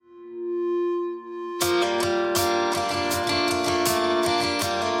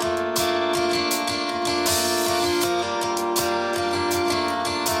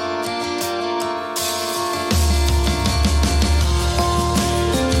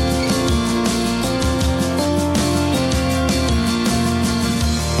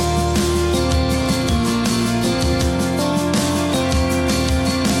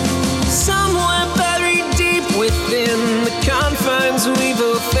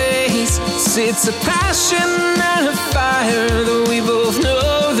it's a passion and a fire that we both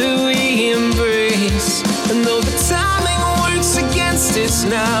know that we embrace. And though the timing works against us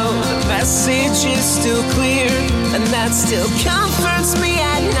now, the message is still clear, and that still comforts me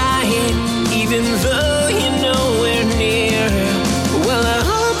at night, even though you're nowhere near. Well, I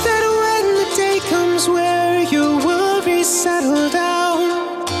hope that when the day comes where your worries settle down,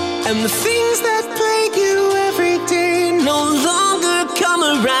 and the things that plague you every day no longer come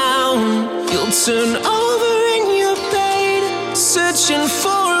around, you'll turn over in your bed, searching for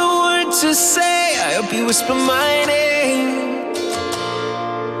a word to say. I hope you whisper my name.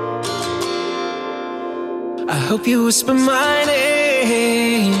 I hope you whisper my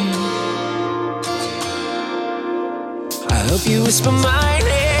name. I hope you whisper my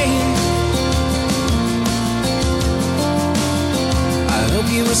name. I hope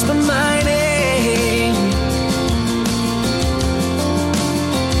you whisper my name.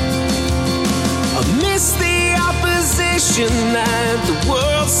 Amidst the opposition that the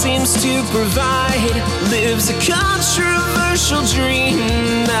world seems to provide, lives a controversial dream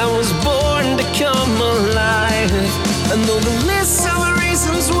that was born to come alive. And though the list of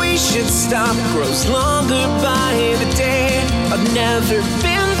reasons we should stop grows longer by the day, I've never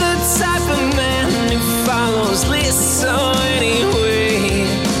been the type of man who follows lists anyway.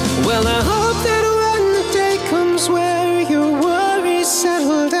 Well, I hope that when the day comes where your worries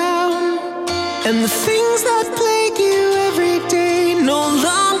settle down, and the things that plague you every day no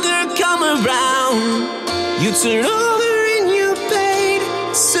longer come around, you turn over in your bed,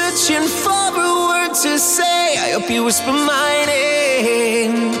 searching for a word to say. I hope you whisper my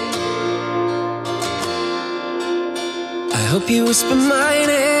name. I hope you whisper my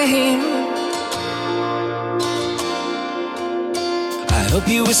name. I hope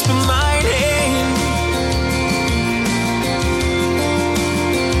you whisper my name.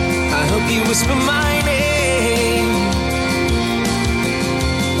 I hope you whisper my name.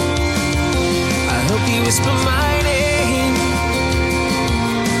 I hope you whisper my name.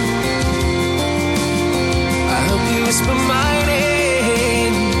 I hope you whisper my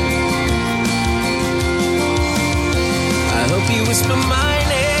name. I hope you whisper my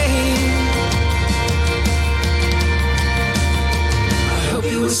name. I hope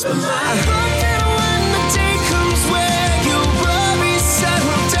you whisper my name. I hope that when the day comes where your worries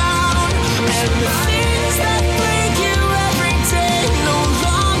settle down, and the things that plague you every day no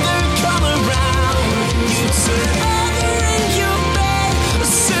longer come around, you turn over in your bed,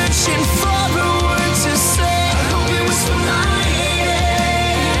 searching for a word to say. I hope you whisper my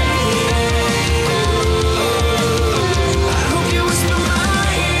name. I hope you whisper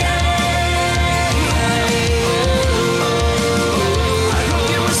my name. I hope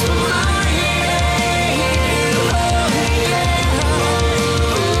you whisper my name. Oh, yeah.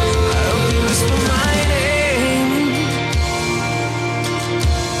 I hope you whisper my name.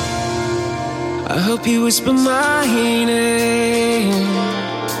 I hope you whisper my name.